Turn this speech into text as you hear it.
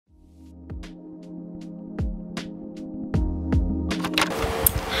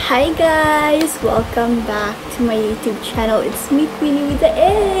Hi guys! Welcome back to my YouTube channel. It's me, Queenie with the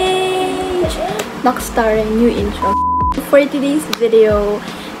H! Rockstar and new intro. For today's video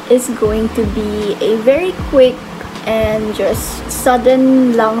is going to be a very quick and just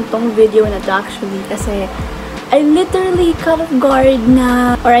sudden lang tong video na to actually kasi I literally caught off guard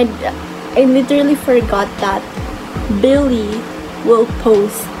na or I literally forgot that Billie will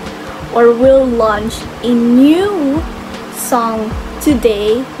post or will launch a new song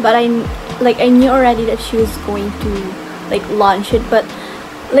today, but I knew already that she was going to launch it, but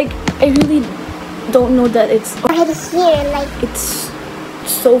I really don't know that it's already here. It's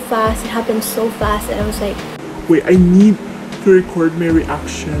so fast. It happened so fast, and I was like, wait, I need to record my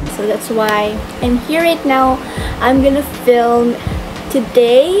reaction. So that's why I'm here right now. I'm gonna film.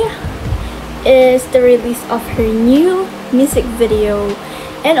 Today is the release of her new music video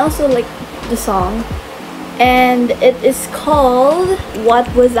and also the song, and it is called What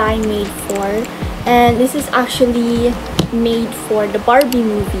Was I Made For, and this is actually made for the Barbie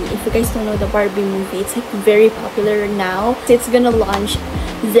movie. If you guys don't know the Barbie movie, it's very popular now. It's gonna launch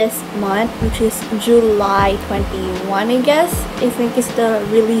this month, which is July 21, I guess. I think is the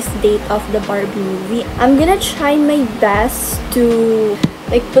release date of the Barbie movie. I'm gonna try my best to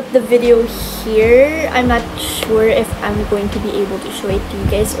put the video here. I'm not sure if I'm going to be able to show it to you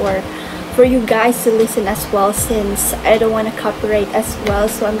guys or for you guys to listen as well, since I don't want to copyright as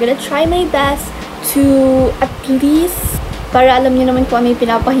well. So I'm gonna try my best to at least para alam niyo naman kung ano yung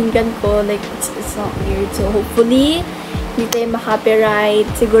pinapahinggan ko, it's not weird. So hopefully hindi tayo ma-copyright.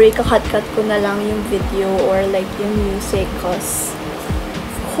 Siguro ika-cut-cut ko na lang yung video or yung music, cause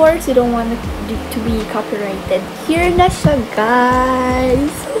of course you don't want it to be copyrighted. Here na siya,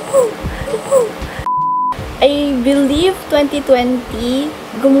 guys. I believe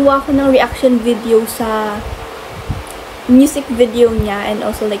 2020 gumawa ko ng reaction video sa music video niya and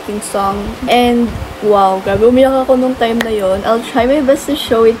also yung song, and wow, grabe, umiyak ako nung time na yon. I'll try my best to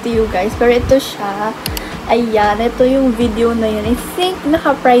show it to you guys, pero ito siya. Ayan, ito yung video na yun. I think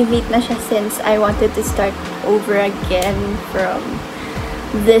naka-private na siya since I wanted to start over again from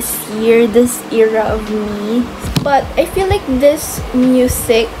this year, this era of me. But I feel like this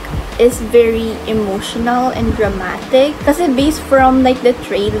music is very emotional and dramatic kasi based from the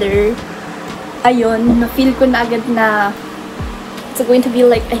trailer, ayun, na-feel ko na agad na it's going to be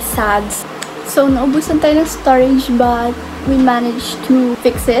a sad. So naubusan tayo ng storage, but we managed to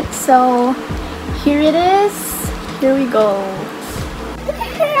fix it. So here it is. Here we go. Look at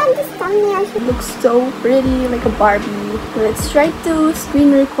her on this thumbnail. It looks so pretty, like a Barbie. Let's try to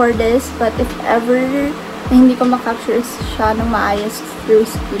screen record this, but if ever na hindi ko makapture siya ng maayos through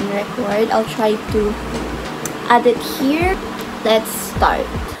screen record, I'll try to add it here. Let's start.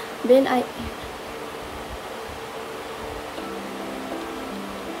 Then I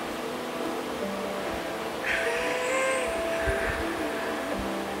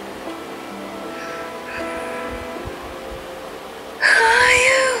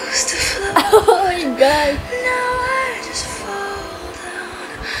used to float. oh my god. Now I just fall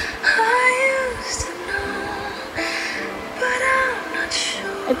down. I used to know, but I'm not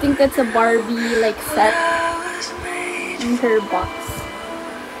sure. I think that's a Barbie set I was made. in her box.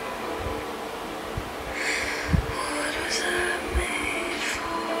 What was I made for?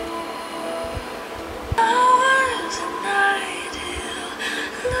 I was an ideal,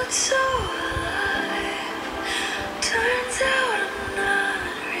 looked so alive. Turns out I'm not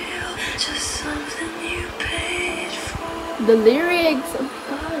real, just something you paid for. The lyrics, oh my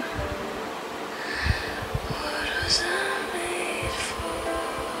god. What was I made for?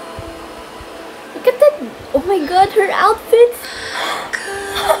 Look at that. Oh my god, her outfits.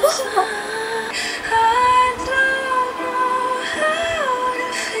 'Cause I don't know how to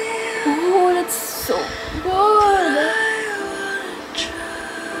feel. Oh, that's so good. I wanna try.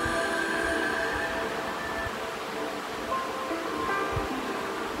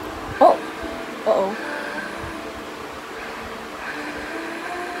 Oh. Uh-oh.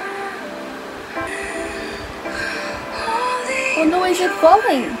 All the Oh no, is it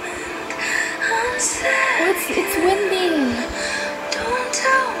falling? I'm sad. Oh, it's winding. Don't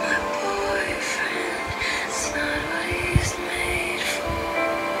tell my boyfriend, it's not what he's made for.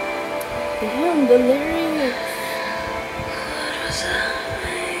 Damn, the lyrics. What was I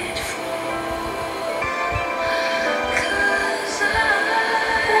made for? 'Cause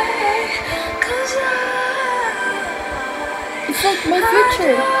It's like my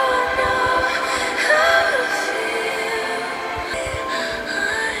future. don't know how to feel.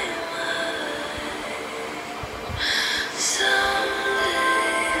 Someday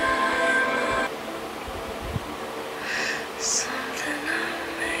something I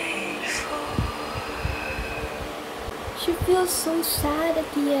made. feels so sad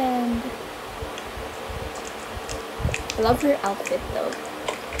at the end. I love her outfit though.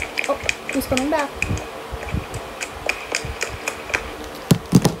 Oh, who's coming back?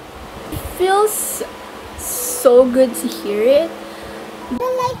 It feels so good to hear it.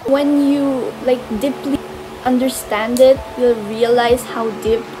 When you like deeply understand it, you'll realize how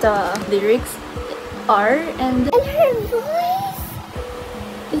deep the lyrics are, and her voice.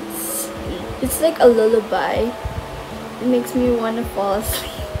 it's like a lullaby. It makes me want to fall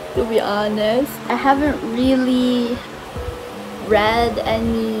asleep, to be honest. I haven't really read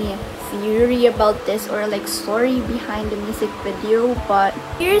any theory about this or like story behind the music video, but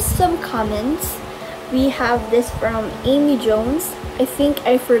here's some comments. We have this from Amy Jones. I think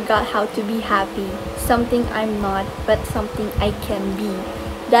I forgot how to be happy. Something I'm not, but something I can be.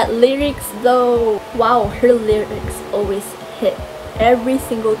 That lyrics though, wow, her lyrics always hit every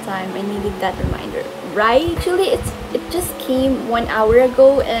single time. I needed that reminder, right? Actually, it just came 1 hour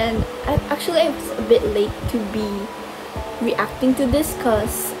ago, and I was a bit late to be reacting to this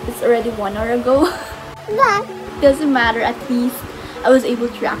because it's already 1 hour ago. But Doesn't matter, at least I was able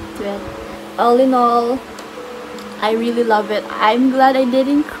to react to it. All in all, I really love it. I'm glad I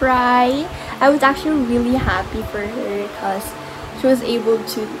didn't cry. I was actually really happy for her because she was able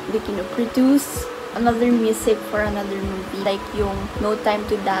to, like, you know, produce another music for another movie, like yung No Time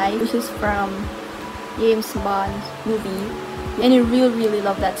to Die, which is from James Bond's movie, and I really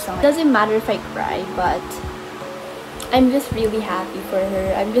love that song. It doesn't matter if I cry, but I'm just really happy for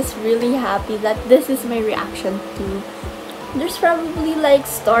her. I'm just really happy that this is my reaction to. There's probably like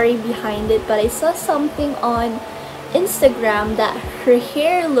story behind it, but I saw something on Instagram that her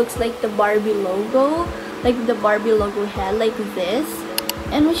hair looks like the Barbie logo, like the Barbie logo head, like this,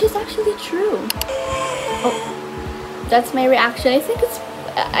 and which is actually true. Oh, that's my reaction.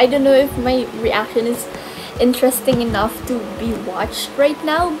 I don't know if my reaction is interesting enough to be watched right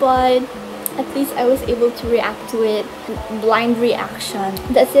now, but at least I was able to react to it. Blind reaction.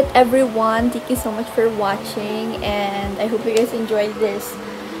 That's it, everyone. Thank you so much for watching, and I hope you guys enjoyed this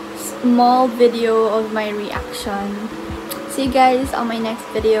small video of my reaction. See you guys on my next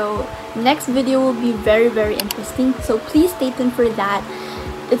video. Next video will be very interesting, so please stay tuned for that.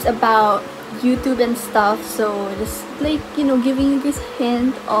 It's about YouTube and stuff, so just like, you know, giving you guys a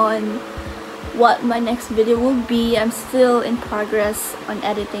hint on what my next video will be. I'm still in progress on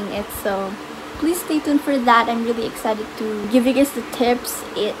editing it, so please stay tuned for that. I'm really excited to give you guys the tips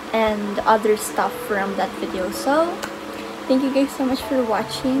and other stuff from that video. So thank you guys so much for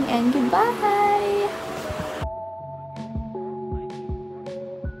watching, and goodbye.